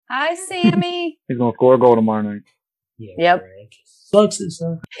Hi, Sammy. He's going to score a goal tomorrow night. Yeah, Yep. Right. Sucks it,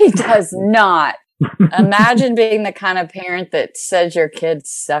 son. He does not. Imagine being the kind of parent that says your kid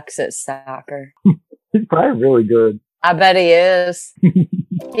sucks at soccer. He's probably really good. I bet he is.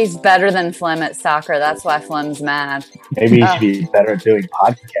 He's better than Flem at soccer. That's why Flem's mad. Maybe he should be better at doing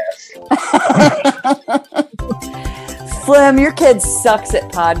podcasts. Flem, your kid sucks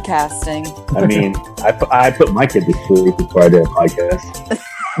at podcasting. I mean, I put my kid to sleep before I did a podcast.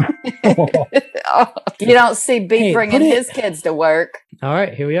 You don't see Beep Hey, bringing his kids to work. All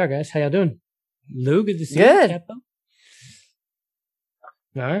right, here we are, guys. How y'all doing? Lou, good to see Good. you. Capo.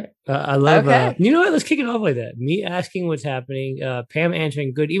 All right. I love, Okay. you know what? Let's kick it off like that. Me asking what's happening, Pam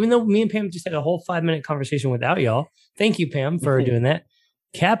answering good, even though me and Pam just had a whole 5-minute conversation without y'all. Thank you, Pam, for doing that.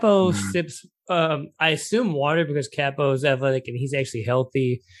 Capo sips, I assume water because Capo is athletic and he's actually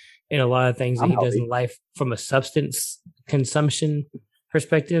healthy in a lot of things that I'm he does in healthy. life from a substance consumption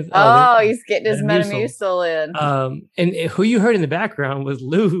perspective. Oh, he's getting his Metamucil. Metamucil in. And who you heard in the background was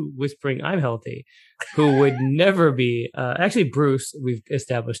Lou whispering, "I'm healthy," who would never be. Actually, Bruce, we've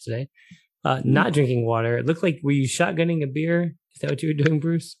established today, not drinking water. It looked like, were you shotgunning a beer? Is that what you were doing,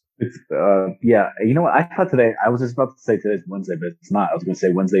 Bruce? It's, yeah. You know what? I thought today, I was just about to say today's Wednesday, but it's not. I was going to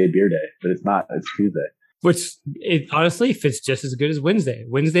say Wednesday beer day, but it's not. It's Tuesday. Which it honestly fits just as good as Wednesday.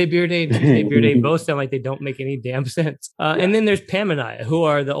 Wednesday beer day and Tuesday beer day both sound like they don't make any damn sense. And then there's Pam and I, who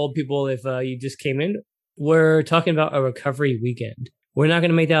are the old people. If you just came in, we're talking about a recovery weekend. We're not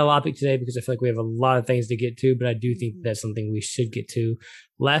going to make that a topic today because I feel like we have a lot of things to get to, but I do think that's something we should get to.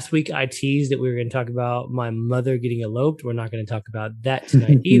 Last week, I teased that we were going to talk about my mother getting eloped. We're not going to talk about that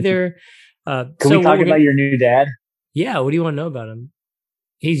tonight either. Can we talk about your new dad? Yeah, what do you want to know about him?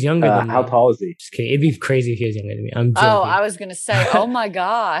 He's younger than me. How tall is he? Just kidding. It'd be crazy if he was younger than me. I'm joking. Oh, I was going to say, oh my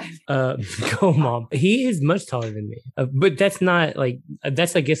God. Go mom. He is much taller than me, but that's not like,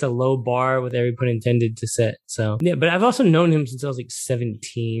 that's, I guess, a low bar with every pun intended to set. So yeah, but I've also known him since I was like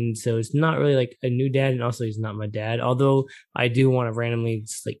 17. So it's not really like a new dad. And also he's not my dad, although I do want to randomly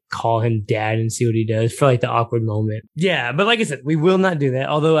just like call him dad and see what he does for like the awkward moment. Yeah. But like I said, we will not do that.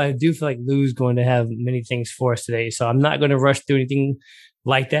 Although I do feel like Lou's going to have many things for us today. So I'm not going to rush through anything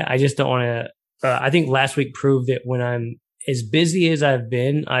like that. I just don't want to. I think last week proved that when I'm as busy as I've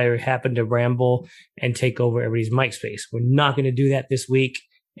been, I happen to ramble and take over everybody's mic space. We're not going to do that this week,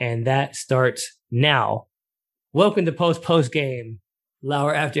 and that starts now. Welcome to Post Game,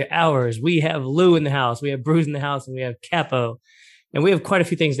 Lauer After Hours. We have Lou in the house, we have Bruce in the house, and we have Capo, and we have quite a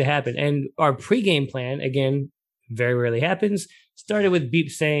few things to happen. And our pregame plan, again, very rarely happens, started with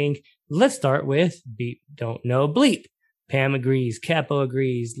Beep saying, "Let's start with Beep Don't Know Bleep." Pam agrees. Capo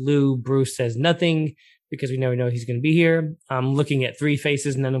agrees. Lou, Bruce says nothing because we never know he's going to be here. I'm looking at 3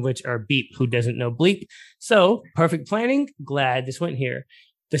 faces, none of which are Beep, who doesn't know Bleep. So, perfect planning. Glad this went here.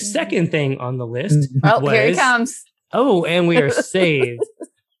 The second thing on the list was... Here he comes. Oh, and we are saved.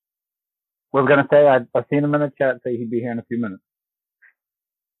 We're going to say, I've seen him in the chat say he'd be here in a few minutes.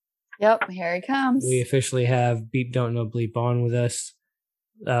 Yep, here he comes. We officially have Beep Don't Know Bleep on with us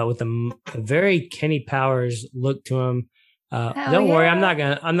with a very Kenny Powers look to him. Don't worry, I'm not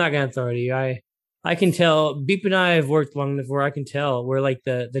gonna throw it at you. I can tell. Beep and I have worked long enough where I can tell we're like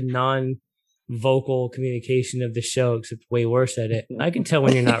the non-vocal communication of the show, except way worse at it. I can tell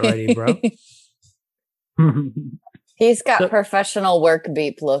when you're not ready, bro. He's got professional work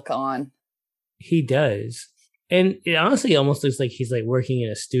Beep look on. He does, and it honestly almost looks like he's like working in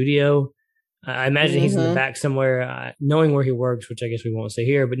a studio. I imagine he's in the back somewhere, knowing where he works, which I guess we won't say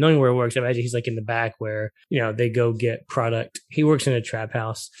here, but knowing where he works, I imagine he's like in the back where, you know, they go get product. He works in a trap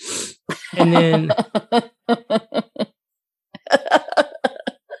house. And then...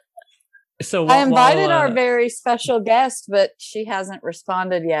 So I invited our very special guest, but she hasn't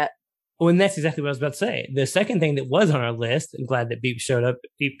responded yet. Well, and that's exactly what I was about to say. The second thing that was on our list, I'm glad that Beep showed up,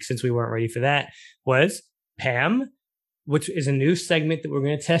 Beep, since we weren't ready for that, was Pam, which is a new segment that we're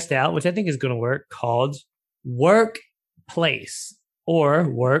going to test out, which I think is going to work, called Workplace or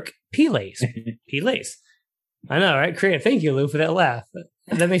Work P-Lace. P-Lace. I know, right? Creative. Thank you, Lou, for that laugh.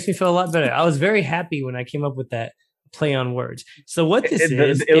 That makes me feel a lot better. I was very happy when I came up with that play on words. So what this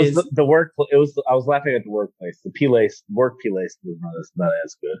is the work. It was. I was laughing at the workplace. The P-Lace, work P-Lace was not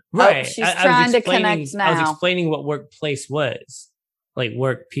as good. Right. She's trying to connect now. I was explaining what workplace was, like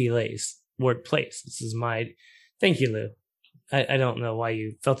work P-Lace, workplace. This is my. Thank you, Lou. I don't know why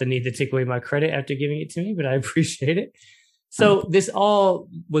you felt the need to take away my credit after giving it to me, but I appreciate it. So this all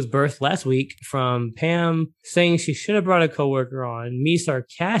was birthed last week from Pam saying she should have brought a coworker on, me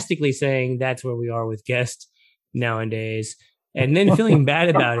sarcastically saying that's where we are with guests nowadays. and then feeling bad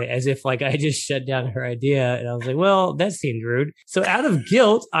about it as if like I just shut down her idea. And I was like, well, that seemed rude. So out of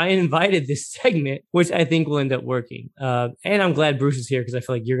guilt, I invited this segment, which I think will end up working. And I'm glad Bruce is here because I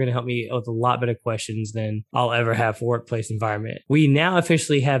feel like you're going to help me with a lot better questions than I'll ever have for workplace environment. We now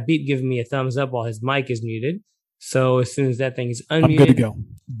officially have Beep giving me a thumbs up while his mic is muted. So as soon as that thing is unmuted, I'm good to go.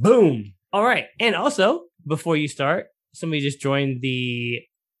 Boom. All right. And also, before you start, somebody just joined the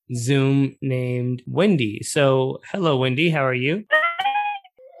Zoom named Wendy. So, hello, Wendy. How are you?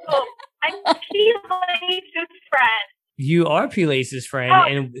 Oh, I'm P-Lace's friend. You are P-Lace's friend. Oh.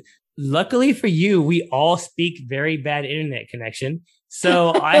 And luckily for you, we all speak very bad internet connection.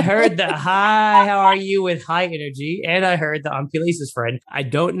 So I heard the hi, how are you with high energy. And I heard that I'm P-Lace's friend. I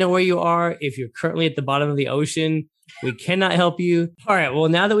don't know where you are. If you're currently at the bottom of the ocean, we cannot help you. All right. Well,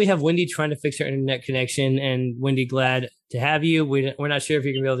 now that we have Wendy trying to fix her internet connection, and Wendy, glad to have you. We're not sure if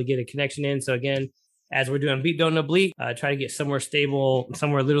you're going to be able to get a connection in. So again, as we're doing Beep Don't Know Bleep, try to get somewhere stable,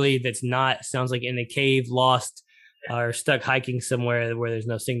 somewhere literally that's not, sounds like in a cave, lost, or stuck hiking somewhere where there's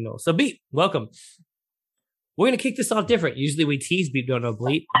no signal. So Beep, welcome. We're going to kick this off different. Usually we tease Beep Don't Know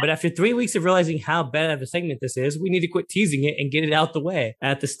Bleep, but after 3 weeks of realizing how bad of a segment this is, we need to quit teasing it and get it out the way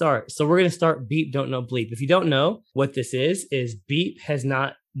at the start. So we're going to start Beep Don't Know Bleep. If you don't know what this is Beep has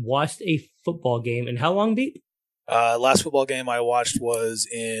not watched a football game in how long, Beep? Last football game I watched was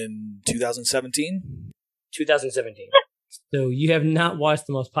in 2017. 2017. So you have not watched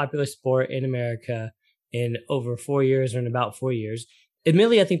the most popular sport in America in over 4 years or in about 4 years.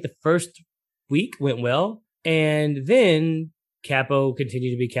 Admittedly, I think the first week went well. And then Capo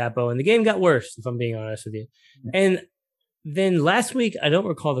continued to be Capo, and the game got worse, if I'm being honest with you. And then last week, I don't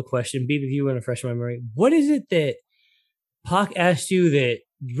recall the question. Beep, if you want to refresh my memory, what is it that Pac asked you that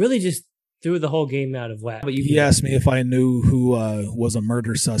really just threw the whole game out of whack? But He asked me if I knew who was a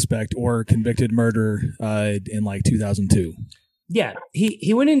murder suspect or convicted murder in like 2002. Yeah,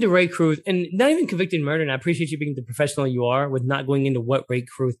 he went into Ray Cruz, and not even convicted murder, and I appreciate you being the professional you are with not going into what Ray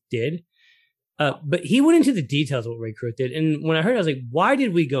Cruz did. But he went into the details of what Ray Cruz did. And when I heard it, I was like, why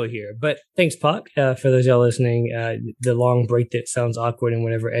did we go here? But thanks, Puck. For those of y'all listening, the long break that sounds awkward in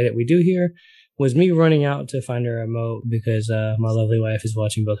whatever edit we do here was me running out to find a remote because my lovely wife is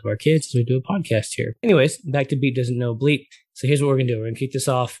watching both of our kids as we do a podcast here. Anyways, back to Beep Doesn't Know Bleep. So here's what we're going to do. We're going to kick this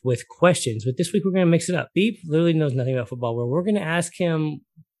off with questions. But this week, we're going to mix it up. Beep literally knows nothing about football. Where we're going to ask him,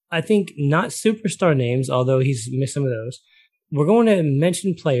 I think, not superstar names, although he's missed some of those. We're going to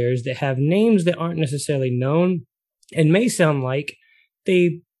mention players that have names that aren't necessarily known and may sound like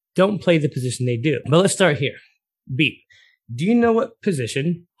they don't play the position they do. But let's start here. Beep. Do you know what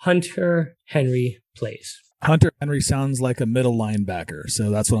position Hunter Henry plays? Hunter Henry sounds like a middle linebacker, so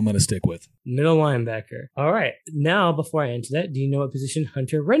that's what I'm going to stick with. Middle linebacker. All right. Now, before I answer that, do you know what position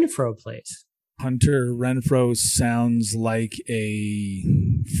Hunter Renfrow plays? Hunter Renfrow sounds like a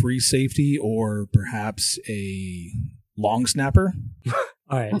free safety or perhaps a long snapper.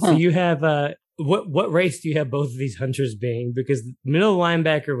 All right. So you have what race do you have both of these hunters being? Because middle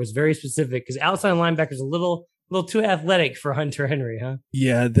linebacker was very specific. Because outside linebacker is a little too athletic for Hunter Henry, huh?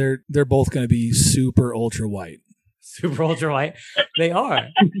 Yeah, they're both going to be super ultra white. Super ultra white. They are.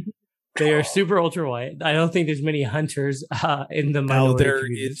 They are super ultra white. I don't think there's many hunters in the minority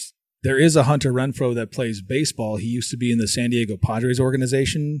community. There is a Hunter Renfrow that plays baseball. He used to be in the San Diego Padres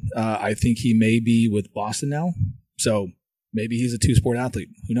organization. I think he may be with Boston now. So maybe he's a two-sport athlete.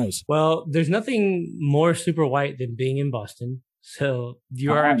 Who knows? Well, there's nothing more super white than being in Boston. So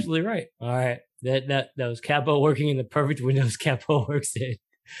you are absolutely right. All right. That was Capo working in the perfect windows Capo works in.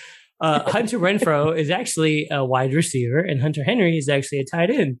 Hunter Renfrow is actually a wide receiver, and Hunter Henry is actually a tight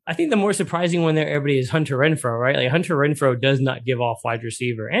end. I think the more surprising one there, everybody, is Hunter Renfrow, right? Like Hunter Renfrow does not give off wide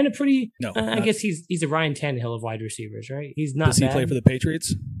receiver, and a pretty. No, I guess he's a Ryan Tannehill of wide receivers, right? He's not. Does he play for the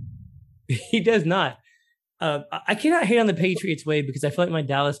Patriots? He does not. I cannot hate on the Patriots way because I feel like my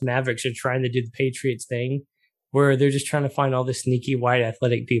Dallas Mavericks are trying to do the Patriots thing, where they're just trying to find all the sneaky white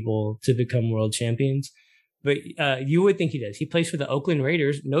athletic people to become world champions. But you would think he does. He plays for the Oakland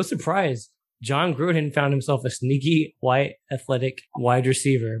Raiders. No surprise. John Gruden found himself a sneaky, white, athletic wide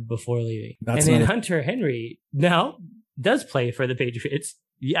receiver before leaving. And then Hunter Henry now does play for the Patriots.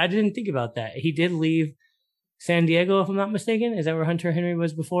 Yeah, I didn't think about that. He did leave San Diego, if I'm not mistaken. Is that where Hunter Henry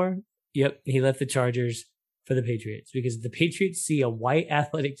was before? Yep. He left the Chargers for the Patriots because if the Patriots see a white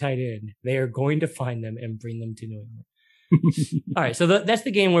athletic tight end, they are going to find them and bring them to New England. All right, so that's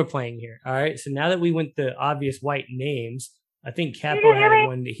the game we're playing here. All right, so now that we went the obvious white names, I think Capo had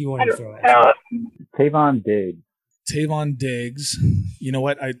one that he wanted to throw at. Tavon Diggs. Tavon Diggs. You know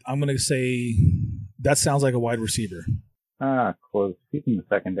what? I'm going to say that sounds like a wide receiver. Close. He's in the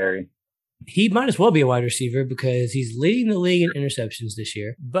secondary. he might as well be a wide receiver because he's leading the league in interceptions this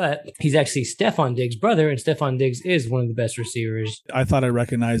year. But he's actually Stephon Diggs' brother, and Stephon Diggs is one of the best receivers. I thought I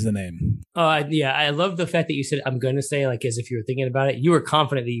recognized the name. Yeah, I love the fact that you said I'm going to say, like, as if you were thinking about it. You were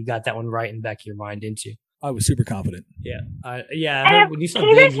confident that you got that one right in the back of your mind, didn't you? I was super confident. Yeah. I heard when you saw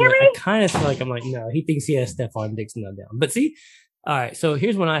Diggs, I kind of feel like I'm like, no, he thinks he has Stephon Diggs not down. But see, all right, so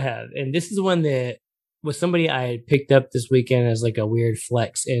here's one I have. And this is one that was somebody I had picked up this weekend as like a weird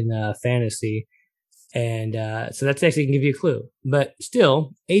flex in fantasy. And so that's actually can give you a clue. But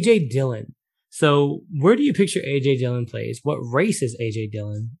still, AJ Dillon. So where do you picture AJ Dillon plays? What race is AJ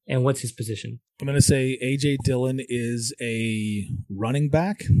Dillon? And what's his position? I'm going to say AJ Dillon is a running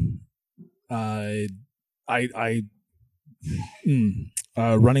back.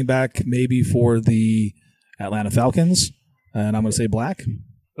 Running back maybe for the Atlanta Falcons. And I'm going to say black.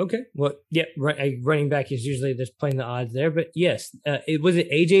 Okay. Well, yeah, running back is usually just playing the odds there. But yes, was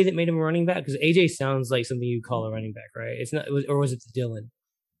it AJ that made him a running back? Because AJ sounds like something you call a running back, right? It's not, or was it Dillon?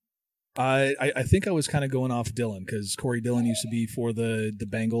 I think I was kind of going off Dillon because Corey Dillon used to be for the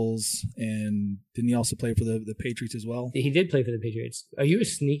Bengals, and didn't he also play for the Patriots as well? He did play for the Patriots. Are you a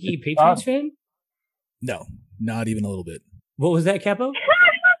sneaky Patriots fan? No, not even a little bit. What was that, Capo?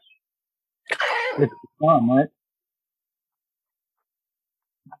 It's fun, right?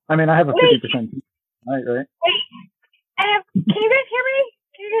 I mean, I have a 50% right? Wait, can you guys hear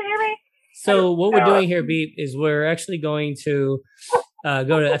me? So what we're doing here, Beep, is we're actually going to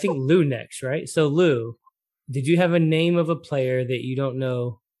go to, I think, Lou next, right? So, Lou, did you have a name of a player that you don't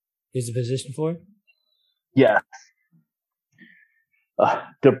know is a position for? Yes.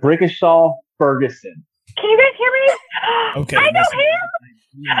 DeBrickashaw Ferguson. Can you guys hear me? Okay. I know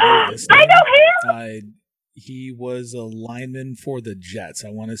him. I know him. He was a lineman for the Jets. I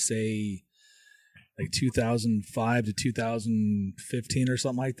want to say like 2005 to 2015 or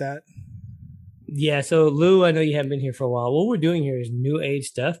something like that. Yeah, so Lou, I know you haven't been here for a while. What we're doing here is new age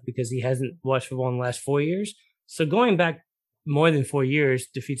stuff because he hasn't watched football in the last 4 years. So going back more than 4 years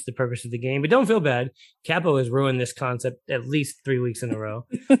defeats the purpose of the game. But don't feel bad. Capo has ruined this concept at least 3 weeks in a row.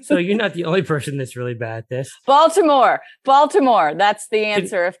 So you're not the only person that's really bad at this. Baltimore. That's the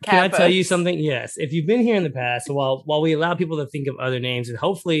answer of Capo. Can I tell you something? Yes. If you've been here in the past, while we allow people to think of other names, and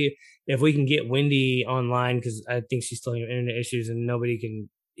hopefully if we can get Wendy online, because I think she's still having internet issues and nobody can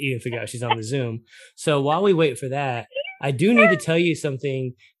even figure out she's on the Zoom. So while we wait for that, I do need to tell you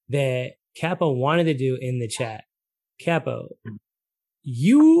something that Capo wanted to do in the chat. Capo,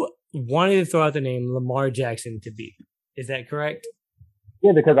 you wanted to throw out the name Lamar Jackson to Beep. Is that correct?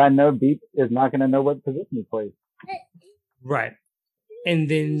 Yeah, because I know Beep is not going to know what position he plays. Right. And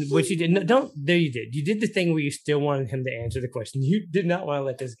then what you did, you did. You did the thing where you still wanted him to answer the question. You did not want to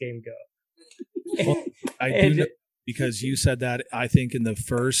let this game go. Well, I do know, because you said that, I think, in the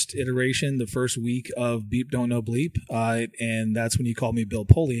first iteration, the first week of Beep Don't Know Bleep, and that's when you called me Bill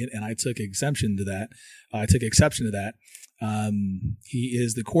Polian, and I took exception to that. He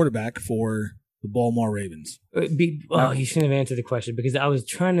is the quarterback for the Baltimore Ravens. You shouldn't have answered the question because I was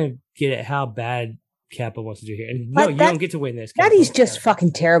trying to get at how bad Capo wants to do here. And no, you don't get to win this, Capo. That is just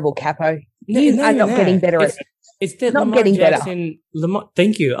fucking terrible, Capo. You are not getting better at it. It's that not Lamar getting Jackson. Better.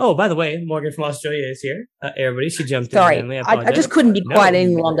 Thank you. Oh, by the way, Morgan from Australia is here. Everybody, she jumped Sorry, in. I just couldn't be quiet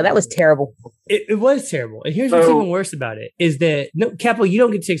any longer. That was terrible. It was terrible. And here's what's even worse about it is that, no, Capo, you don't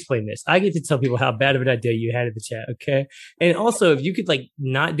get to explain this. I get to tell people how bad of an idea you had in the chat, okay? And also, if you could, like,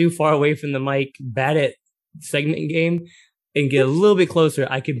 not do far away from the mic, bad at segment game, and get a little bit closer,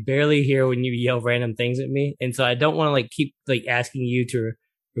 I can barely hear when you yell random things at me. And so I don't want to, like, keep, like, asking you to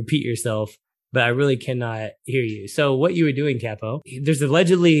repeat yourself, but I really cannot hear you. So what you were doing, Capo, there's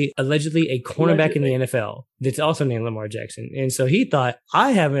allegedly a cornerback in the NFL that's also named Lamar Jackson. And so he thought,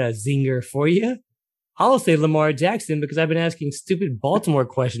 I have a zinger for you. I'll say Lamar Jackson because I've been asking stupid Baltimore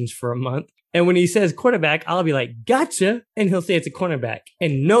questions for a month. And when he says quarterback, I'll be like, gotcha. And he'll say it's a cornerback.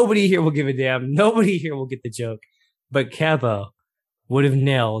 And nobody here will give a damn. Nobody here will get the joke. But Capo would have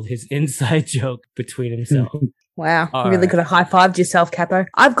nailed his inside joke between himself. Wow. You really could have high-fived yourself, Capo.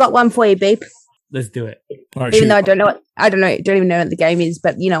 I've got one for you, Beep. Let's do it. All right, Even though I don't even know what the game is,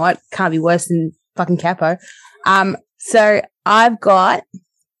 but you know what? Can't be worse than fucking Capo. So I've got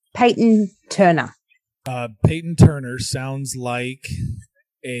Peyton Turner. Peyton Turner sounds like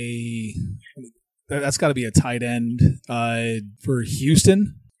that's got to be a tight end for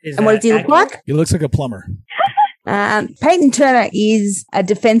Houston. And what does he look like? He looks like a plumber. Peyton Turner is a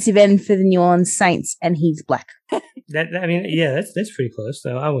defensive end for the New Orleans Saints, and he's black. That's pretty close.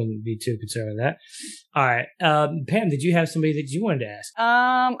 So I wouldn't be too concerned with that. All right, Pam, did you have somebody that you wanted to ask?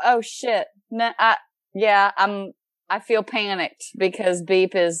 Oh shit. No, I feel panicked because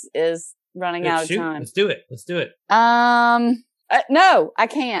Beep is running out of Shoot, time. Let's do it. No, I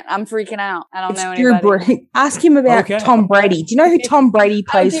can't. I'm freaking out. I don't It's know Drew anybody. Brees. Ask him about Okay. Tom Brady. Do you know who Tom Brady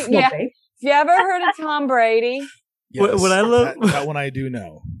plays for? yeah. Beef? Have you ever heard of Tom Brady? What I love- that one I do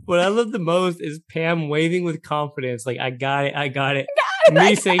know. What I love the most is Pam waving with confidence, like, I got it.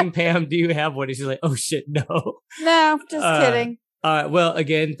 Me saying, Pam, do you have one? And she's like, oh shit, no. No, just kidding. All right. Well,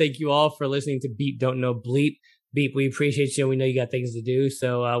 again, thank you all for listening to Beep Don't Know Bleep. Beep, we appreciate you. We know you got things to do,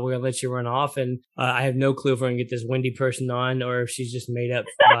 so we're gonna let you run off. And I have no clue if we're gonna get this Wendy person on or if she's just made up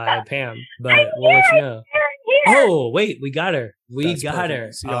by Pam. But we'll let you know. Here. Oh, wait, we got her. That's Got perfect.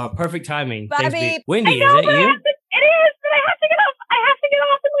 her. See y'all. Perfect timing. Bye, Thanks, Beep. Beep. Wendy, I know, is but that I you? have to, it is, but I have to get off. I have to get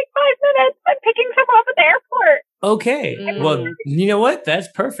off in like 5 minutes. I'm picking someone up at the airport. Okay. Mm. Well, you know what? That's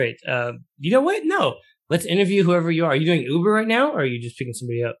perfect. You know what? No. Let's interview whoever you are. Are you doing Uber right now, or are you just picking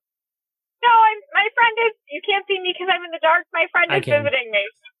somebody up? No, my friend is. You can't see me because I'm in the dark. My friend I is can. visiting me.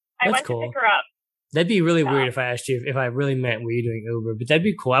 I That's went cool. to pick her up. That'd be really weird if I asked you if I really meant were you doing Uber, but that'd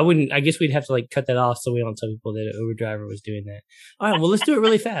be cool. I guess we'd have to like cut that off so we don't tell people that an Uber driver was doing that. All right, well, let's do it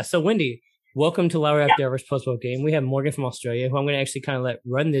really fast. So, Wendy, welcome to Lowry After Hours Post-Vote Game. We have Morgan from Australia, who I'm going to actually kind of let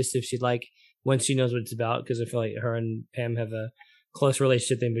run this if she'd like, once she knows what it's about, because I feel like her and Pam have a close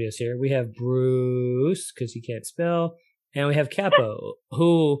relationship than anybody else here. We have Bruce, because he can't spell, and we have Capo,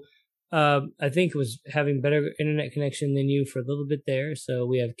 who I think was having better internet connection than you for a little bit there. So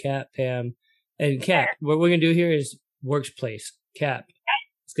we have Cap, Pam, and Cap. What we're going to do here is workplace. Cap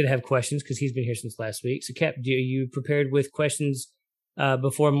is going to have questions because he's been here since last week. So Cap, are you prepared with questions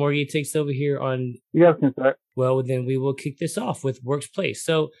before Morgie takes over here on? You guys can start. Well, then we will kick this off with workplace.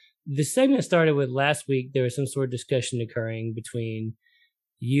 So the segment started with last week. There was some sort of discussion occurring between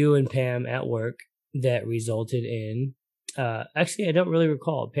you and Pam at work that resulted in actually, I don't really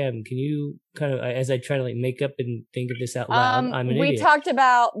recall. Pam, can you kind of, as I try to like make up and think of this out loud, I'm an we idiot. talked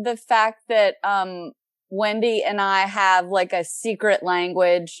about the fact that Wendy and I have like a secret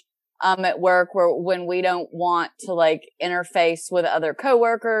language at work where when we don't want to like interface with other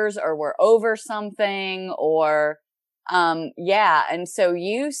coworkers or we're over something or yeah. And so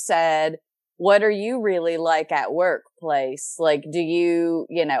you said, what are you really like at workplace? Like, do you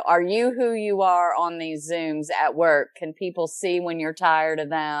know, are you who you are on these Zooms at work? Can people see when you're tired of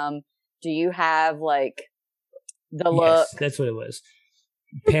them? Do you have like the look? Yes, that's what it was.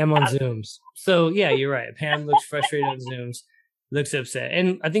 Pam on Zooms. So yeah, you're right. Pam looks frustrated on Zooms, looks upset.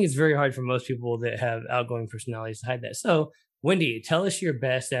 And I think it's very hard for most people that have outgoing personalities to hide that. So Wendy, tell us your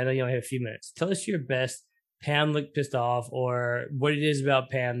best. I know you only have a few minutes. Tell us your best Pam looked pissed off, or what it is about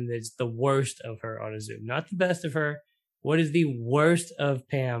Pam that's the worst of her on a Zoom. Not the best of her. What is the worst of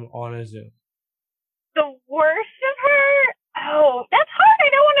Pam on a Zoom? The worst of her? Oh, that's hard. I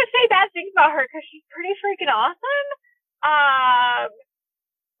don't want to say bad things about her because she's pretty freaking awesome.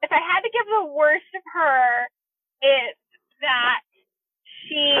 If I had to give the worst of her, it's that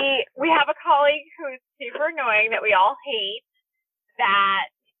we have a colleague who's super annoying that we all hate,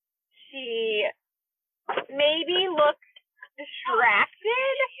 that she maybe looks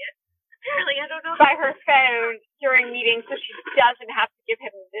distracted by her phone during meetings, so she doesn't have to give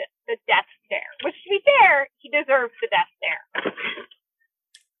him the death stare. Which, to be fair, he deserves the death stare.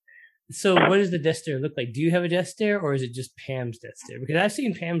 So what does the death stare look like? Do you have a death stare, or is it just Pam's death stare? Because I've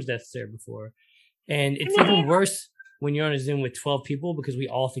seen Pam's death stare before, and it's even worse when you're on a Zoom with 12 people because we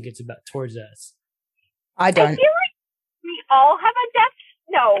all think it's about towards us. I I don't. feel like we all have a death.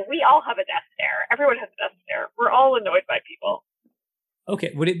 No, we all have a death stare. Everyone has a death stare. We're all annoyed by people.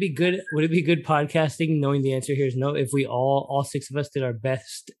 Okay, would it be good? Would it be good podcasting, knowing the answer here is no, if we all six of us did our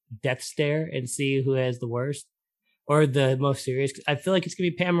best death stare and see who has the worst or the most serious? I feel like it's gonna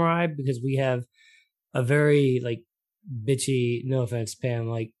be Pam or I because we have a very like bitchy. No offense, Pam.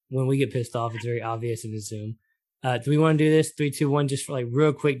 Like when we get pissed off, it's very obvious in the Zoom. Do we want to do this? 3, 2, 1, just for like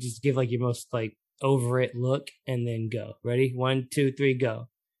real quick, just give like your most like over it look and then go. Ready? 1, 2, 3, go.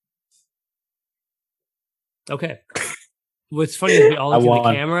 Okay. What's funny is we all looked in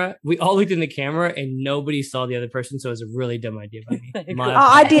the camera. We all looked in the camera and nobody saw the other person, so it was a really dumb idea by me.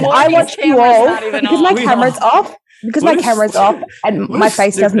 I did. I Morgan's watched you camera's all not even because on. my We camera's all- off. Because my What a camera's stupid- off and What my a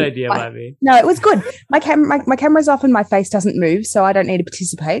face stupid doesn't. idea by me. No, it was good. My camera's off and my face doesn't move, so I don't need to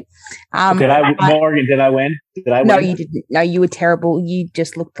participate. Morgan, did I win? Did I win? No, you didn't. No, you were terrible. You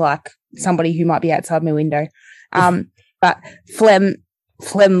just looked like somebody who might be outside my window. But Flem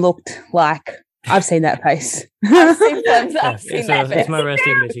looked like I've seen that face. I've seen them. Yeah, I've seen it's, that. it's my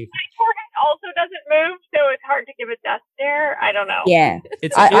resting bitchy. Morgan also doesn't move, so it's hard to give a death stare. I don't know. Yeah,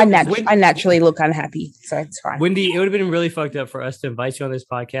 It's, I it- naturally look unhappy, so it's fine. Wendy, it would have been really fucked up for us to invite you on this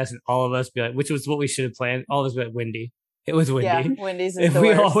podcast and all of us be like, which was what we should have planned. All of us be like, Wendy, It was Wendy. Yeah, Wendy's is If the we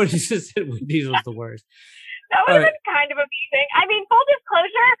worst. all would have just said Wendy's was the worst. That would have Alright. been kind of amazing. I mean, full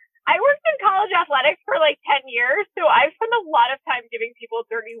disclosure, I worked in college athletics for like 10 years, so I've spent a lot of time giving people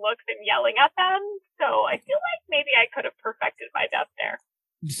dirty looks and yelling at them. So I feel like maybe I could have perfected my death there.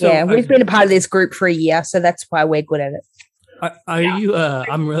 So, yeah, we've been a part of this group for a year, so that's why we're good at it. Are you?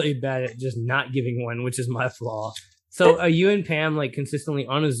 I'm really bad at just not giving one, which is my flaw. So, are you and Pam like consistently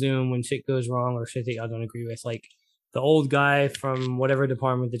on a Zoom when shit goes wrong or shit that y'all don't agree with? Like the old guy from whatever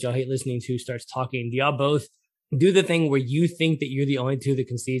department that y'all hate listening to starts talking. Do y'all both do the thing where you think that you're the only two that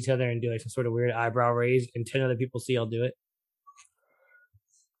can see each other and do like some sort of weird eyebrow raise, and 10 other people see y'all do it?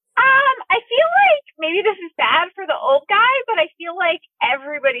 I feel like maybe this is bad for the old guy, but I feel like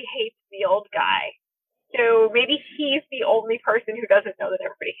everybody hates the old guy. So maybe he's the only person who doesn't know that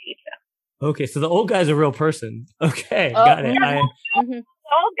everybody hates him. Okay, so the old guy's a real person. Okay, Oh, got it. mhm.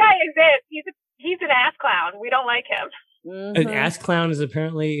 The old guy exists. He's an ass clown. We don't like him. An ass clown is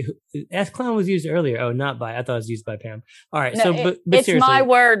apparently ass clown was used earlier. Oh, not by. I thought it was used by Pam. All right, No, so but it's seriously, my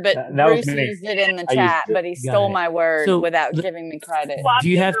word, but That was Bruce me. used it in the I used chat, it. but he Got stole it. my word So, without the- giving me credit. Lost Do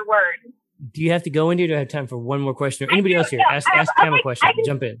you have- your word? do you have to go into? Do I have time for one more question or anybody do, else here? no, Ask I have- Pam a like, question. I can-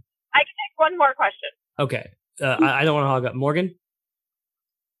 Jump in. I can take one more question. Okay, I don't want to hog up. Morgan.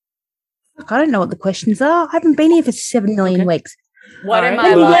 Fuck, I don't know what the questions are. I haven't been here for 7 million Okay. weeks. What am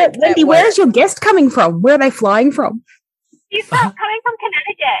Alright. I Wendy, like? Wendy, at where work? is your guest coming from? Where are they flying from? He's coming from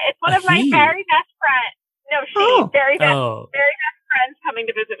Connecticut. It's one of my He. very best friends. No, she. Oh. Very best Oh, friends coming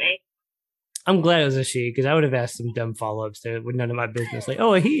to visit me. I'm glad it was a she because I would have asked some dumb follow ups there with none of my business. Like,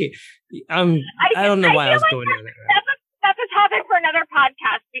 oh, he. I don't know why I was feel going like down there. That's a topic for another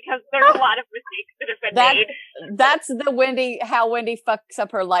podcast because there's a lot of mistakes that have been That- made. That's the how Wendy fucks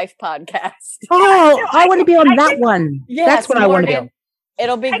up her life podcast. Oh, I want to be on I that think- one. Yes, That's what I want to be on. Morgan.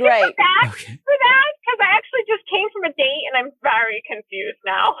 It'll be I can great. come back Okay. for that because I actually just came from a date and I'm very confused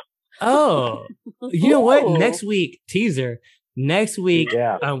now. Oh, you know what? Ooh. Next week, teaser. Next week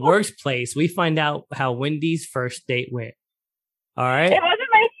Yeah. on Workplace, we find out how Wendy's first date went. All right. It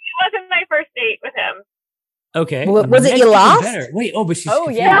wasn't my first date with him. Okay. Was it Next your week is last? better. Wait. Oh, but she's. Oh,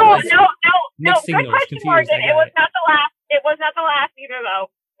 confused. yeah. No, it was- no. Mixed Good signals, question, confused, Morgan. I It got was it. not the last. It was not the last either, though.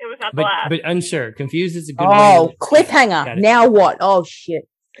 It was not the last. But unsure. Confused is a good Oh, way. cliffhanger. Got it. Now what? Oh, shit.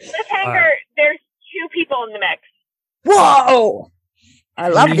 Cliffhanger. Alright. There's 2 people in the mix. Whoa. I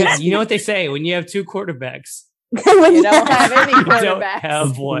love you, this. you know what they say when you have two quarterbacks, You don't have any you don't quarterbacks.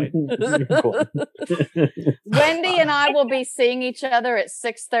 have one. Wendy and I will be seeing each other at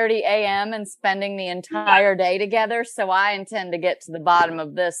 6:30 a.m. and spending the entire day together. So I intend to get to the bottom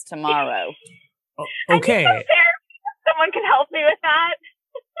of this tomorrow. Okay. Someone can help me with that.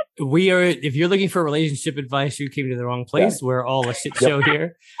 We are, if you're looking for relationship advice, you came to the wrong place. We're all a shit show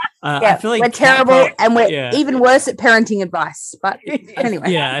here. I Yeah, feel like we're Kat terrible and we're yeah. even worse at parenting advice. But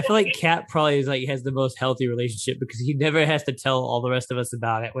anyway. Yeah, I feel like Kat probably is like has the most healthy relationship because he never has to tell all the rest of us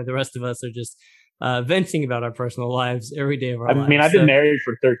about it, where the rest of us are just venting about our personal lives every day of our I lives. mean, I've been So- married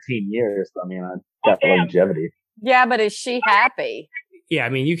for 13 years. I mean, I've got the damn. longevity. Yeah, but is she happy? Yeah, I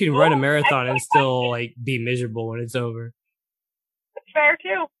mean, you can run a marathon and still like be miserable when it's over. It's fair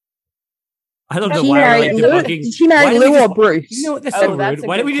too. I don't know Did she why we're marry like Lou? debunking. Did she Why marry did we Lou or just- Bruce? You know what? That's Oh, so that's rude. a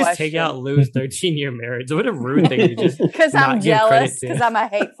Why did we good just take question. out Lou's 13-year marriage? What a rude thing to just. Because I'm Not give credit jealous. to. Because I'm a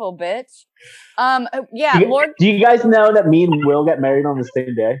hateful bitch. Yeah, Do Lord. you guys know that me and Will got married on the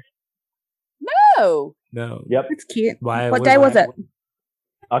same day? No. No. Yep, That's cute. Why? What day was it?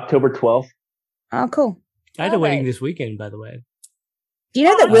 October 12th. Oh, cool. I had a Love wedding it. this weekend, by the way. Do you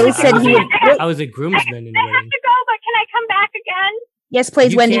know that Oh, Will I said was he would? like- I was a groomsman in the I have wedding. to go, but can I come back again? Yes,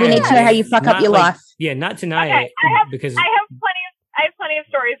 please, You Wendy. We can. need to know how you fuck up Not your like- life. Yeah, not tonight Okay, because I have plenty of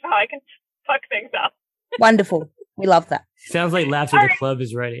stories of how I can fuck things up. Wonderful. We love that. sounds like Laughter the Club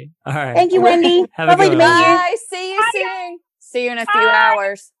is ready. All right. Thank you, Wendy. Have a Lovely good to meet one. you. Bye. See you soon. See you in a few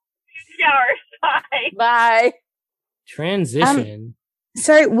hours. Showers. Bye. Bye. Transition.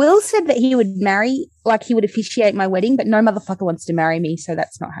 So Will said that he would marry, like he would officiate my wedding, but no motherfucker wants to marry me, so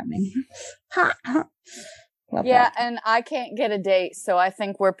that's not happening. Ha, ha. Love Yeah, that. and I can't get a date, so I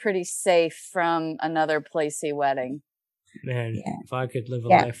think we're pretty safe from another Placey wedding. Man, Yeah. if I could live a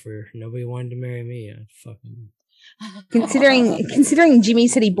Yeah. life where nobody wanted to marry me, I'd fucking. Considering Jimmy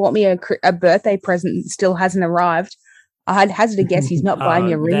said he bought me a birthday present that still hasn't arrived, I'd hazard a guess he's not buying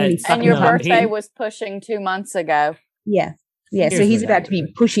me a ring. any that's- fucking And your No, time. birthday he- was pushing 2 months ago. Yeah. Yeah, so Here's he's what about to be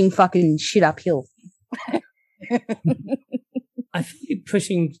happened. pushing fucking shit uphill. I feel like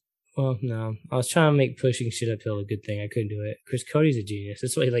pushing. Well, no, I was trying to make pushing shit uphill a good thing. I couldn't do it. Chris Cody's a genius.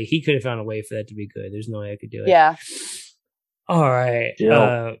 That's why, like, he could have found a way for that to be good. There's no way I could do it. Yeah. All right.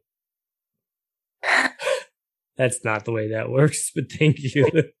 Jill. That's not the way that works, but thank you.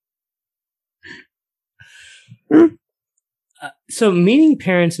 So meeting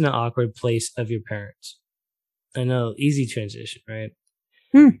parents in an awkward place of your parents. I know, easy transition, right?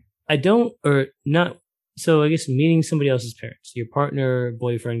 I don't, or not. So I guess meeting somebody else's parents, your partner,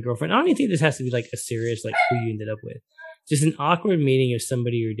 boyfriend, girlfriend. I don't even think this has to be like a serious, like who you ended up with. Just an awkward meeting of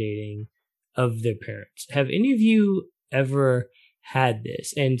somebody you're dating of their parents. Have any of you ever had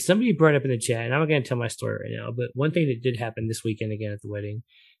this? And somebody brought up in the chat, and I'm not going to tell my story right now, but one thing that did happen this weekend again at the wedding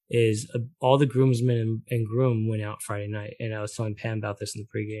is all the groomsmen and groom went out Friday night. And I was telling Pam about this in the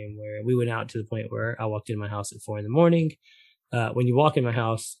pregame, where we went out to the point where I walked into my house at 4 a.m. When you walk in my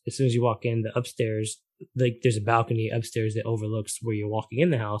house, as soon as you walk in, the upstairs, like there's a balcony upstairs that overlooks where you're walking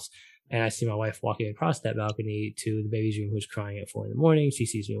in the house. And I see my wife walking across that balcony to the baby's room, who's crying at 4 a.m. She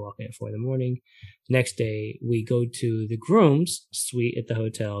sees me walking at 4 a.m. Next day, we go to the groom's suite at the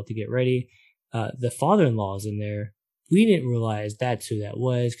hotel to get ready. The father-in-law is in there. We didn't realize that's who that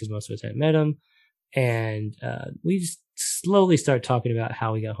was because most of us hadn't met him. And we just slowly start talking about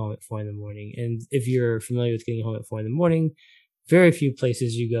how we got home at 4 a.m. And if you're familiar with getting home at 4 a.m, very few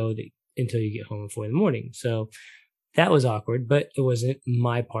places you go until you get home at 4 a.m. So that was awkward, but it wasn't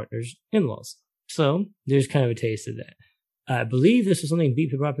my partner's in-laws. So there's kind of a taste of that. I believe this was something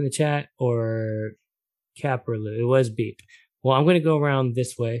Beep had brought up in the chat, or Cap or Lou. It was Beep. Well, I'm going to go around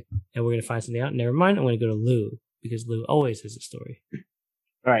this way and we're going to find something out. Never mind. I'm going to go to Lou because Lou always has a story.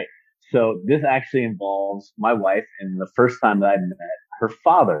 All right. So this actually involves my wife, and the first time that I met her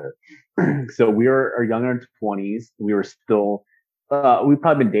father. So we were younger in 20s. We were still, we've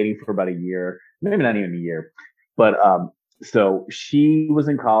probably been dating for about a year, maybe not even a year. But, so she was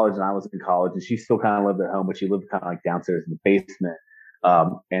in college and I was in college, and she still kind of lived at home, but she lived kind of like downstairs in the basement.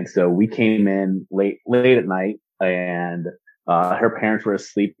 And so we came in late at night, and, her parents were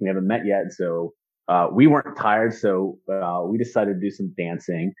asleep. We haven't met yet. And so, we weren't tired. So, we decided to do some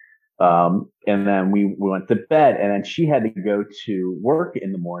dancing. And then we went to bed, and then she had to go to work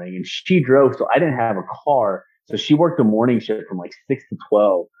in the morning, and she drove. So I didn't have a car. So she worked the morning shift from like 6 to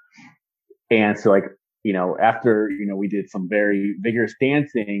 12. And so like, after, we did some very vigorous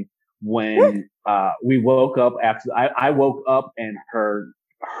dancing, when, we woke up after I woke up, and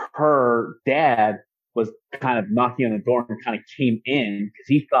her dad was kind of knocking on the door and kind of came in because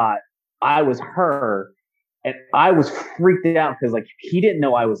he thought I was her. And I was freaked out because like he didn't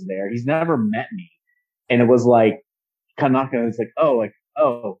know I was there. He's never met me. And it was like kind of knocking on, it's like,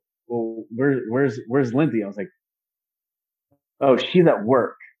 well, where's Lindsay? I was like, oh, she's at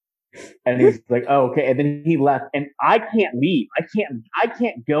work. And he's like, oh, okay. And then he left, and I can't leave. I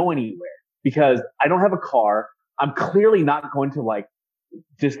can't go anywhere because I don't have a car. I'm clearly not going to like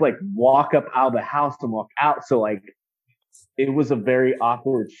just like walk up out of the house and walk out. So like it was a very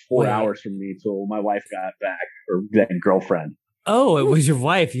awkward 4 hours for me till my wife got back, or then girlfriend. Oh, it was your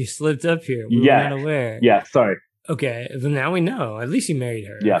wife. You slipped up here. We were not aware. Yeah, sorry. Okay, well, now we know. At least you married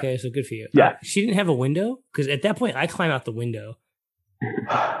her. Yeah. Okay, so good for you. Yeah. She didn't have a window? Because at that point, I climb out the window.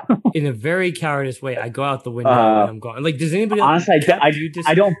 In a very cowardice way, I go out the window and I'm gone. Like, does anybody else? Honestly,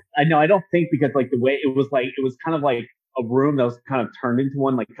 I don't think, because like the way it was kind of like a room that was kind of turned into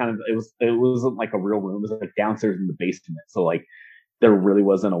one, like kind of, it wasn't like a real room. It was like downstairs in the basement. So like there really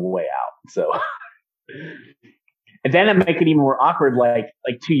wasn't a way out. So, and then to make it even more awkward, like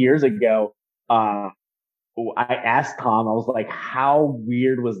 2 years ago, I asked Tom, I was like, how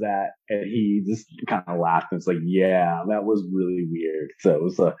weird was that? And he just kind of laughed and was like, yeah, that was really weird. So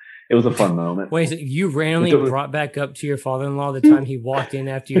it was a fun moment. Wait, so you randomly brought back up to your father-in-law the time he walked in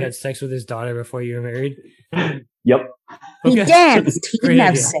after you had sex with his daughter before you were married? Yep. He danced. He didn't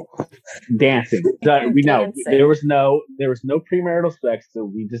have sex. Dancing. We know there was no premarital sex, so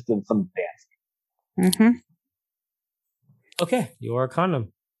we just did some dancing. Mm-hmm. Okay, you are a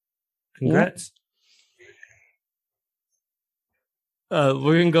condom. Congrats. Yeah.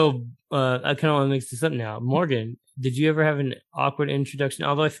 We're gonna go. I kind of want to mix this up now. Morgan, did you ever have an awkward introduction?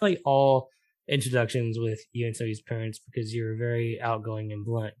 Although I feel like all introductions with you and Sophie's parents, because you're very outgoing and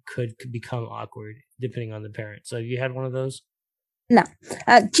blunt, could become awkward depending on the parent. So have you had one of those? No.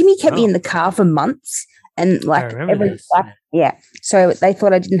 Jimmy kept me in the car for months, and like yeah. So they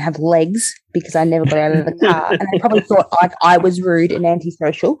thought I didn't have legs because I never got out of the car, and they probably thought like I was rude and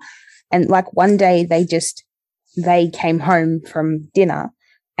antisocial. And like one day they came home from dinner,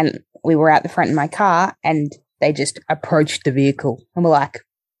 and we were out the front in my car, and they just approached the vehicle, and we're like,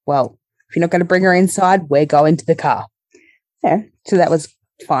 well, if you're not going to bring her inside, we're going to the car. Yeah, so that was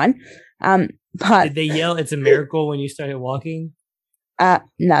fine. But did they yell, "It's a miracle" when you started walking? No,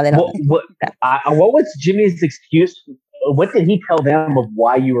 they're not. What was Jimmy's excuse? What did he tell them of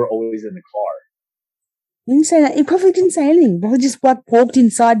why you were always in the car? He didn't say that. He probably didn't say anything. Probably just like walked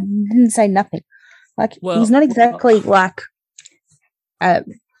inside and didn't say nothing. Like he's not exactly like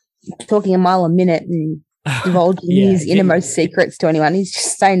talking a mile a minute and divulging his innermost secrets to anyone. He's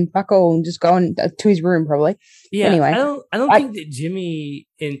just saying fuck all and just going to his room probably. Yeah. Anyway, I don't think that Jimmy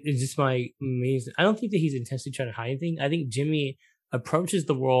is just my amazing. I don't think that he's intentionally trying to hide anything. I think Jimmy approaches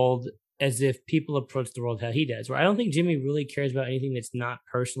the world as if people approach the world how he does. Where I don't think Jimmy really cares about anything that's not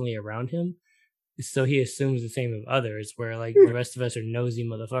personally around him. So he assumes the same of others, where like the rest of us are nosy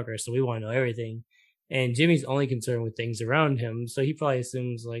motherfuckers, so we want to know everything. And Jimmy's only concerned with things around him, so he probably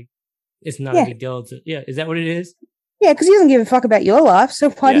assumes like it's not a big deal. Is that what it is? Yeah, because he doesn't give a fuck about your life, so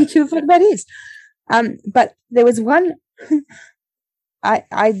why do you give a fuck about his? But there was one. I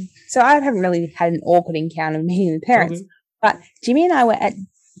haven't really had an awkward encounter meeting the parents, but Jimmy and I were at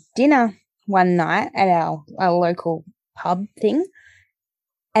dinner one night at our local pub thing,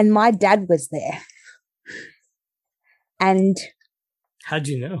 and my dad was there. And how'd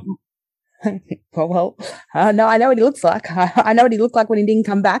you know? No, I know what he looks like. I know what he looked like when he didn't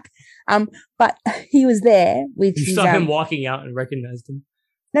come back. But he was there with. You saw him walking out and recognized him.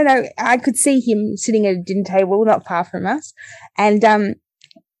 No, I could see him sitting at a dinner table not far from us, and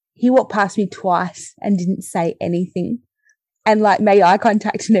he walked past me twice and didn't say anything, and like made eye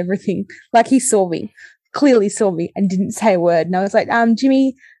contact and everything. Like he saw me, clearly saw me, and didn't say a word. And I was like,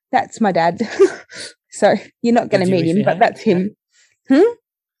 Jimmy, that's my dad. So you're not going to meet him, but that's him.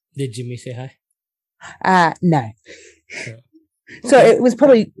 Did Jimmy say hi? No. Sure. So it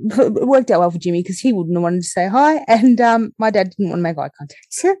worked out well for Jimmy because he wouldn't have wanted to say hi, and my dad didn't want to make eye contact.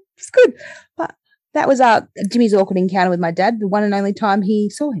 So it's good. But that was Jimmy's awkward encounter with my dad, the one and only time he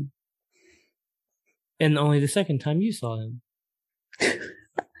saw him. And only the second time you saw him.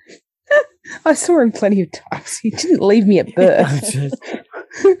 I saw him plenty of times. He didn't leave me at birth.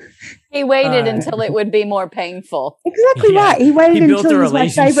 He waited until it would be more painful. Exactly right. He waited until he was my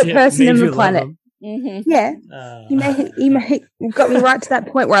favorite person on the planet. Mm-hmm. Yeah. He got me right to that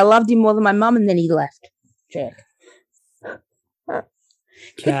point where I loved him more than my mum, and then he left. Jack.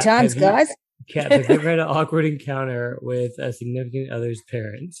 Good times, guys. Kat, have you ever had an awkward encounter with a significant other's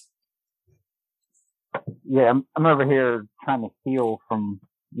parents? Yeah, I'm over here trying to heal from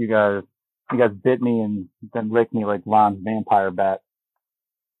you guys. You guys bit me and then licked me like Ron's vampire bat.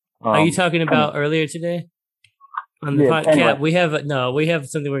 Are you talking about earlier today? On the podcast, anyway. we have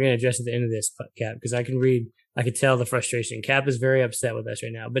something we're going to address at the end of this, Cap, because I could tell the frustration. Cap is very upset with us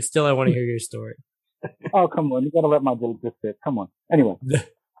right now, but still, I want to hear your story. Oh, come on. You got to let my joke just sit. Come on. Anyway.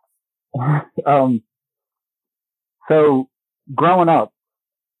 So growing up,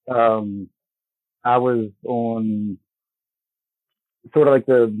 I was on sort of like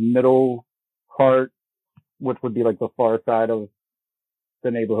the middle part, which would be like the far side of the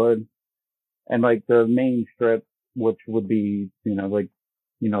neighborhood, and like the main strip, which would be, a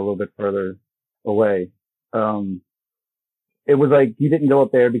little bit further away. It was like you didn't go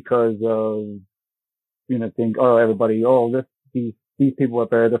up there because of, think, these people up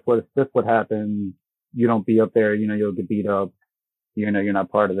there, this what happened. You don't be up there, you'll get beat up. You're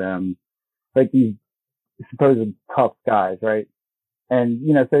not part of them. Like these supposed tough guys, right? And,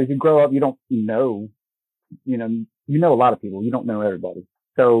 so as you grow up, you don't know, you know a lot of people. You don't know everybody.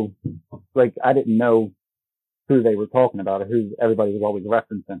 So, like, I didn't know who they were talking about or who everybody was always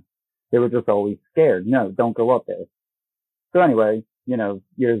referencing. They were just always scared. No, don't go up there. So anyway,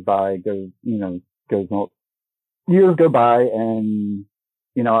 years go by and,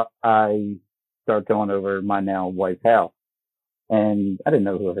 I start going over my now wife's house, and I didn't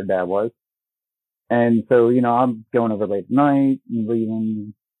know who her dad was. And so, I'm going over late at night and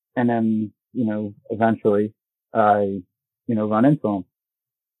leaving, and then, eventually I, run into him.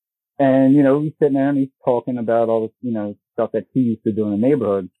 And, he's sitting there and he's talking about all this, stuff that he used to do in the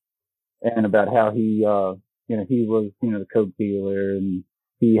neighborhood, and about how he, he was, the coke dealer, and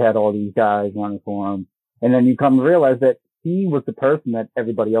he had all these guys running for him. And then you come to realize that he was the person that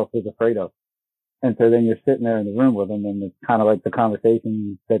everybody else was afraid of. And so then you're sitting there in the room with him, and it's kind of like the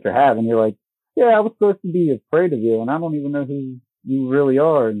conversation that you're having. You're like, yeah, I was supposed to be afraid of you, and I don't even know who you really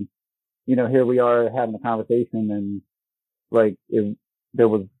are. And, here we are having a conversation, and like there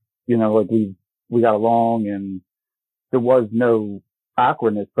was, like we got along, and there was no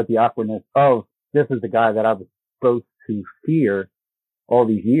awkwardness, but the awkwardness of this is the guy that I was supposed to fear all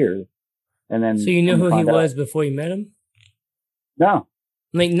these years. And then, so you knew who he was before you met him? No.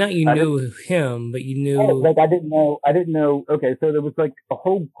 Like, not you knew him, but you knew. Like, I didn't know. Okay. So there was like a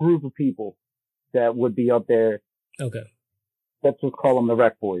whole group of people that would be up there. Okay. Let's just call them the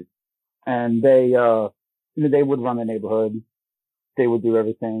Rec Boys. And they, they would run the neighborhood. they would do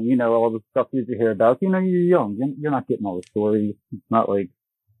everything. You know, all the stuff you hear about. You know, you're young. You're not getting all the stories. It's not like,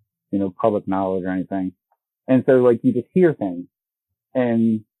 you know, public knowledge or anything. And so like you just hear things.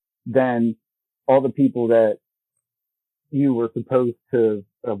 And then all the people that you were supposed to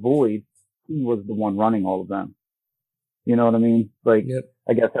avoid, he was the one running all of them. You know what I mean? Like, Yep.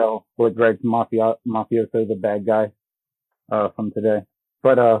 I guess how, like Greg's mafioso, the bad guy, from today.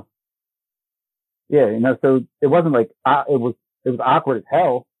 But, yeah, you know, so it wasn't like, it was awkward as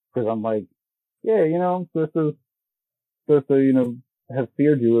hell, because I'm like, yeah, you know, I'm supposed to, you know, have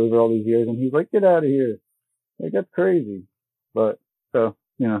feared you over all these years. And he's like, get out of here. Like, that's crazy. But, so,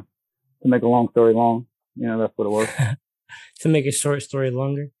 you know, to make a long story long, you know, that's what it was. To make a short story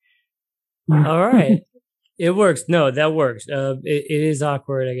longer. All right. It works. No, that works. It is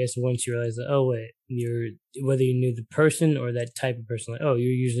awkward, I guess, once you realize that, oh, wait, whether you knew the person or that type of person, like, oh,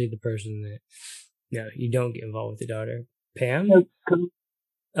 you're usually the person that, no, you don't get involved with the daughter. Pam?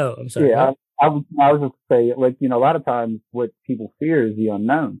 Oh, I'm sorry. Yeah, I was just saying, like, you know, a lot of times what people fear is the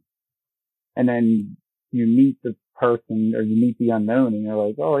unknown. And then you meet the person or you meet the unknown and you're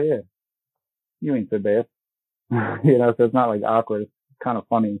like, oh, yeah, you ain't so bad. You know, so it's not like awkward. It's kind of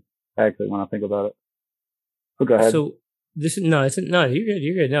funny, actually, when I think about it. But go ahead. So you're good.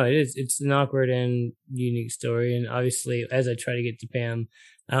 You're good. No, it's an awkward and unique story. And obviously, as I try to get to Pam,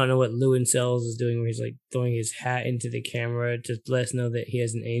 I don't know what Lewin Sells is doing where he's like throwing his hat into the camera to let us know that he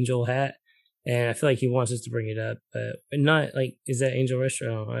has an angel hat. And I feel like he wants us to bring it up, but not like, is that Angel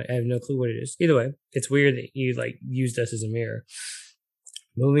Restaurant? I have no clue what it is. Either way, it's weird that you like used us as a mirror.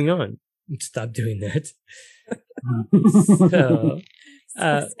 Moving on. Stop doing that. So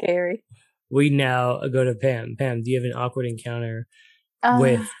scary. We now go to Pam. Pam, do you have an awkward encounter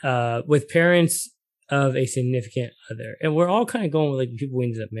with parents of a significant other? And we're all kind of going with like people we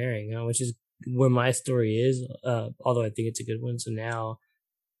ended up marrying, which is where my story is. Although I think it's a good one. So now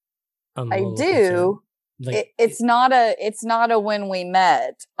I do. Like, it's not a when we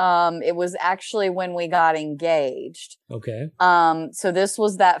met. It was actually when we got engaged. Okay. So this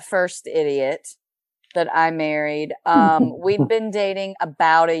was that first idiot that I married. We'd been dating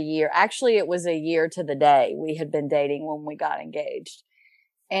about a year. Actually, it was a year to the day we had been dating when we got engaged.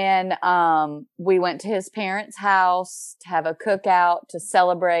 And we went to his parents' house to have a cookout to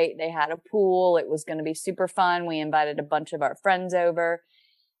celebrate. They had a pool. It was going to be super fun. We invited a bunch of our friends over.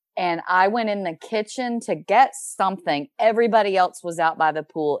 And I went in the kitchen to get something. Everybody else was out by the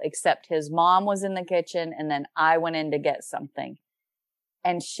pool except his mom was in the kitchen. And then I went in to get something.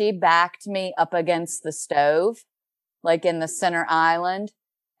 And she backed me up against the stove, like in the center island,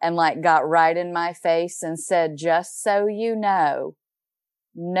 and like got right in my face and said, just so you know,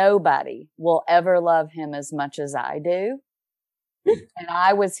 nobody will ever love him as much as I do. And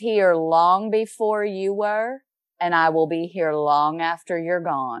I was here long before you were. And I will be here long after you're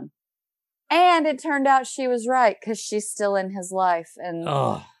gone. And it turned out she was right because she's still in his life. And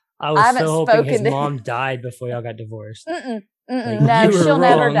I was so hoping his mom died before y'all got divorced. Like, no, she'll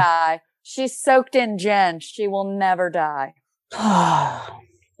never die. She's soaked in gin. She will never die.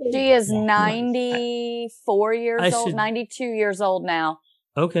 She is 94 years old, 92 years old now.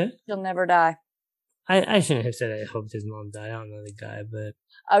 Okay. She'll never die. I shouldn't have said I hoped his mom died. I don't know the guy, but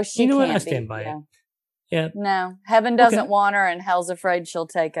she know can't what? I stand by it. Yeah. No, heaven doesn't want her, and hell's afraid she'll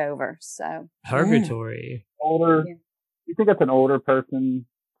take over. So purgatory. Older. Yeah. You think that's an older person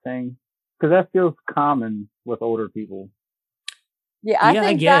thing? Because that feels common with older people. Yeah, I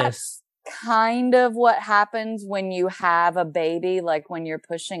think that's kind of what happens when you have a baby, like when you're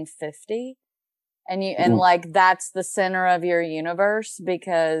pushing 50, and and like that's the center of your universe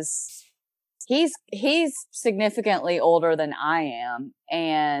because he's significantly older than I am,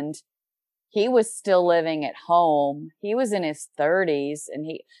 and he was still living at home. He was in his 30s and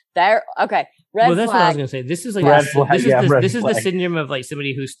red flag. Well, that's what I was going to say. This is like, this is the syndrome of like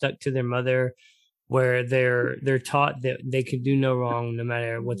somebody who's stuck to their mother where they're taught that they can do no wrong no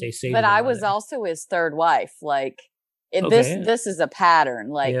matter what they say. But I was also his third wife. Like this is a pattern.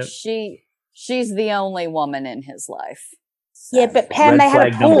 Like she's the only woman in his life. So. Yeah, but Pam, they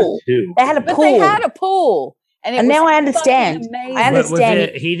had a pool. They had a pool. They had a pool. And now I understand. I understand. Was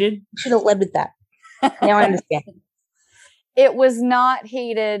it heated? Should have led with that. Now I understand. It was not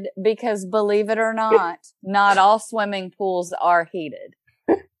heated because, believe it or not all swimming pools are heated.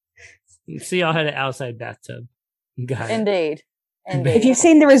 So y'all had an outside bathtub. Got it. Indeed. If you've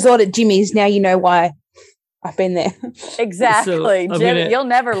seen the resort at Jimmy's, now you know why I've been there. Exactly. So, Jimmy, you'll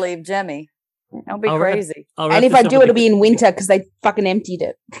never leave Jimmy. Don't be crazy. And if I do, it'll be in winter because they fucking emptied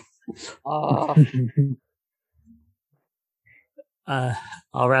it. Oh.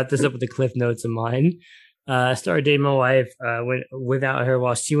 I'll wrap this up with the cliff notes of mine. I started dating my wife. Went without her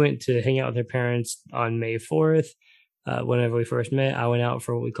while she went to hang out with her parents on May 4th. Whenever we first met, I went out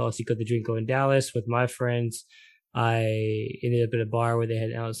for what we call Cinco de Drinko in Dallas with my friends. I ended up at a bar where they had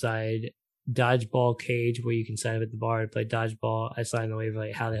an outside dodgeball cage where you can sign up at the bar to play dodgeball. I signed the waiver,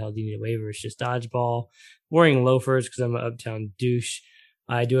 like, how the hell do you need a waiver? It's just dodgeball. Wearing loafers because I'm an uptown douche.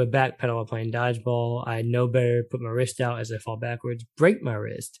 I do a back pedal while playing dodgeball. I know better, put my wrist out as I fall backwards, break my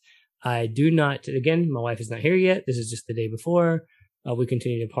wrist. I do not, again, my wife is not here yet. This is just the day before. We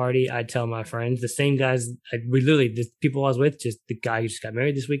continue to party. I tell my friends, the same guys, the people I was with, just the guy who just got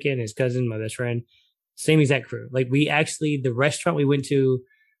married this weekend, his cousin, my best friend, same exact crew. Like, we actually, the restaurant we went to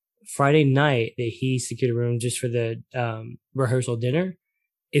Friday night that he secured a room just for the rehearsal dinner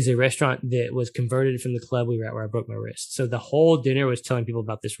is a restaurant that was converted from the club we were at where I broke my wrist. So the whole dinner was telling people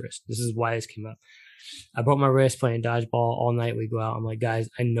about this wrist. This is why this came up. I broke my wrist playing dodgeball all night. We go out. I'm like, guys,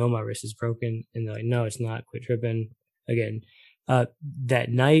 I know my wrist is broken. And they're like, no, it's not. Quit tripping. Again, that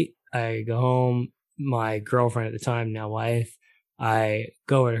night, I go home. My girlfriend at the time, now wife, I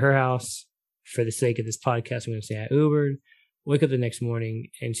go over to her house. For the sake of this podcast, I'm going to say I Ubered. Wake up the next morning,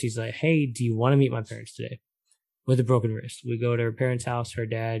 and she's like, hey, do you want to meet my parents today? With a broken wrist. We go to her parents' house, her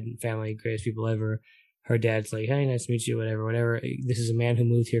dad, family, greatest people ever. Her dad's like, hey, nice to meet you, whatever. This is a man who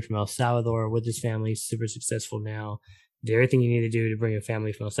moved here from El Salvador with his family, super successful now. Did everything you need to do to bring a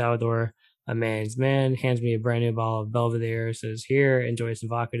family from El Salvador. A man's man hands me a brand new bottle of Belvedere, says, here, enjoy some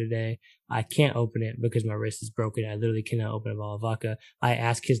vodka today. I can't open it because my wrist is broken. I literally cannot open a bottle of vodka. I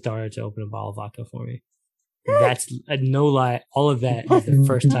asked his daughter to open a bottle of vodka for me. That's no lie. All of that is the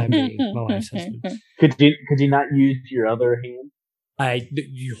first time being my wife's husband. Could you not use your other hand?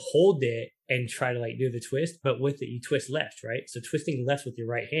 You hold it and try to like do the twist, but with it you twist left, right? So twisting left with your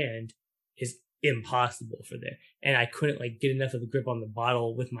right hand is impossible for there. And I couldn't like get enough of the grip on the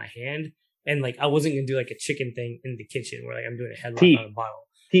bottle with my hand, and like I wasn't gonna do like a chicken thing in the kitchen where like I'm doing a headlock on a bottle.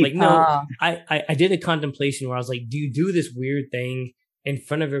 Like no, I did a contemplation where I was like, do you do this weird thing in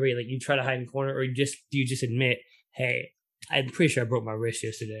front of everybody, like you try to hide in the corner, or do you just admit, hey, I'm pretty sure I broke my wrist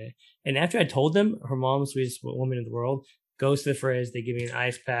yesterday? And after I told them, her mom, sweetest woman in the world, goes to the fridge, they give me an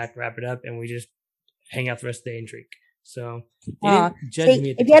ice pack, wrap it up, and we just hang out the rest of the day and drink. So judge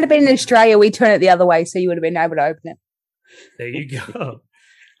me. If you had been in Australia, we turn it the other way, so you would have been able to open it. There you go.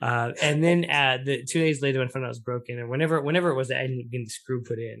 And then 2 days later, when I found out it was broken, and whenever it was that I ended up getting the screw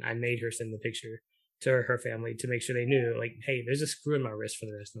put in, I made her send the picture to her family to make sure they knew, like, hey, there's a screw in my wrist for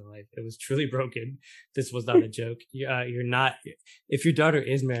the rest of my life. It was truly broken. This was not a joke. You're not, if your daughter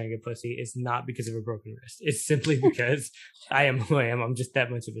is marrying a pussy, it's not because of a broken wrist. It's simply because I am who I am. I'm just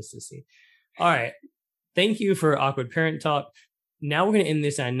that much of a sissy. All right. Thank you for awkward parent talk. Now we're going to end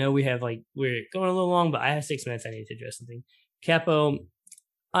this. I know we're going a little long, but I have 6 minutes. I need to address something. Capo,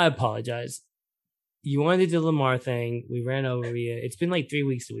 I apologize. You wanted to do the Lamar thing. We ran over you. It's been like 3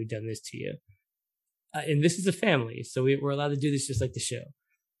 weeks that we've done this to you. And this is a family, so we're allowed to do this just like the show.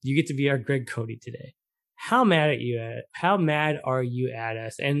 You get to be our Greg Cody today. How mad are you at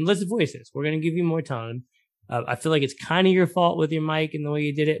us? And let's voice this. We're going to give you more time. I feel like it's kind of your fault with your mic and the way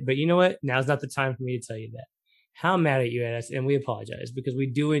you did it, but you know what? Now's not the time for me to tell you that. How mad are you at us? And we apologize because we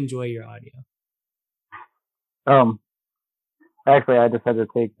do enjoy your audio. Actually, I just had to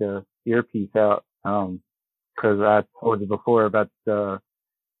take the earpiece out because I told you before about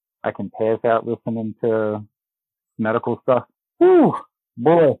I can pass out listening to medical stuff. Whew,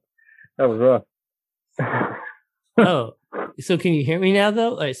 boy, that was rough. Oh, so can you hear me now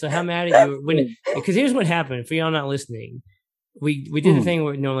though? All right, so how mad are you? Because here's what happened for y'all not listening. We did the thing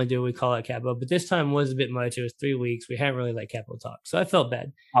we normally do. We call it Capo, but this time was a bit much. It was 3 weeks. We hadn't really let Capo talk, so I felt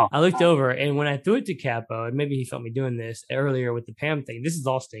bad. Oh. I looked over, and when I threw it to Capo, and maybe he felt me doing this earlier with the Pam thing. This is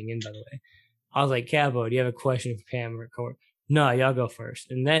all staying in, by the way. I was like, Capo, do you have a question for Pam or Court? No, y'all go first.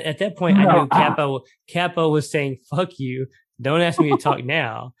 And at that point, I knew Capo was saying, "Fuck you! Don't ask me to talk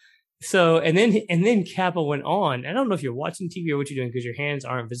now." So, and then Capo went on. I don't know if you're watching TV or what you're doing because your hands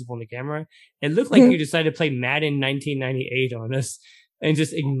aren't visible in the camera. It looked like you decided to play Madden 1998 on us and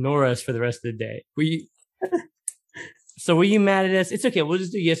just ignore us for the rest of the day. So were you mad at us? It's okay. We'll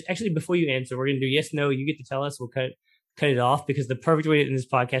just do yes. Actually, before you answer, we're going to do yes, no. You get to tell us. We'll cut it off because the perfect way to end this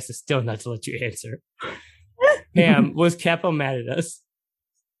podcast is still not to let you answer. Pam, was Capo mad at us?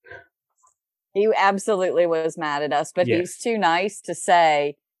 He absolutely was mad at us, but yes. He was too nice to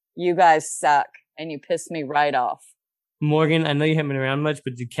say, you guys suck, and you pissed me right off. Morgan, I know you haven't been around much,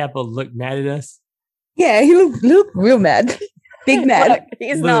 but did Capo look mad at us? Yeah, he looked real mad. Big mad. Look,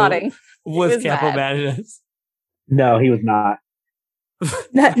 he's nodding. Was Capo mad at us? No, he was not.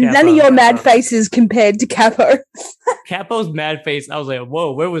 None of your mad faces compared to Capo. Capo's mad face. I was like,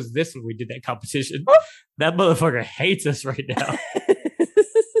 whoa, where was this when we did that competition? That motherfucker hates us right now.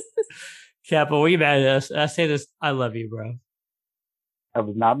 Capo, we mad at us. I say this, I love you, bro. I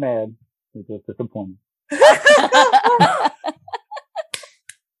was not mad. I was just disappointed.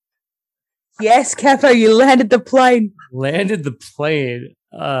 Yes, Capo, you landed the plane. Landed the plane.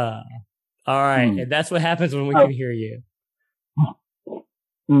 All right. And that's what happens when we can hear you.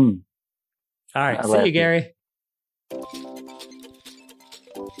 All right. See you, Gary.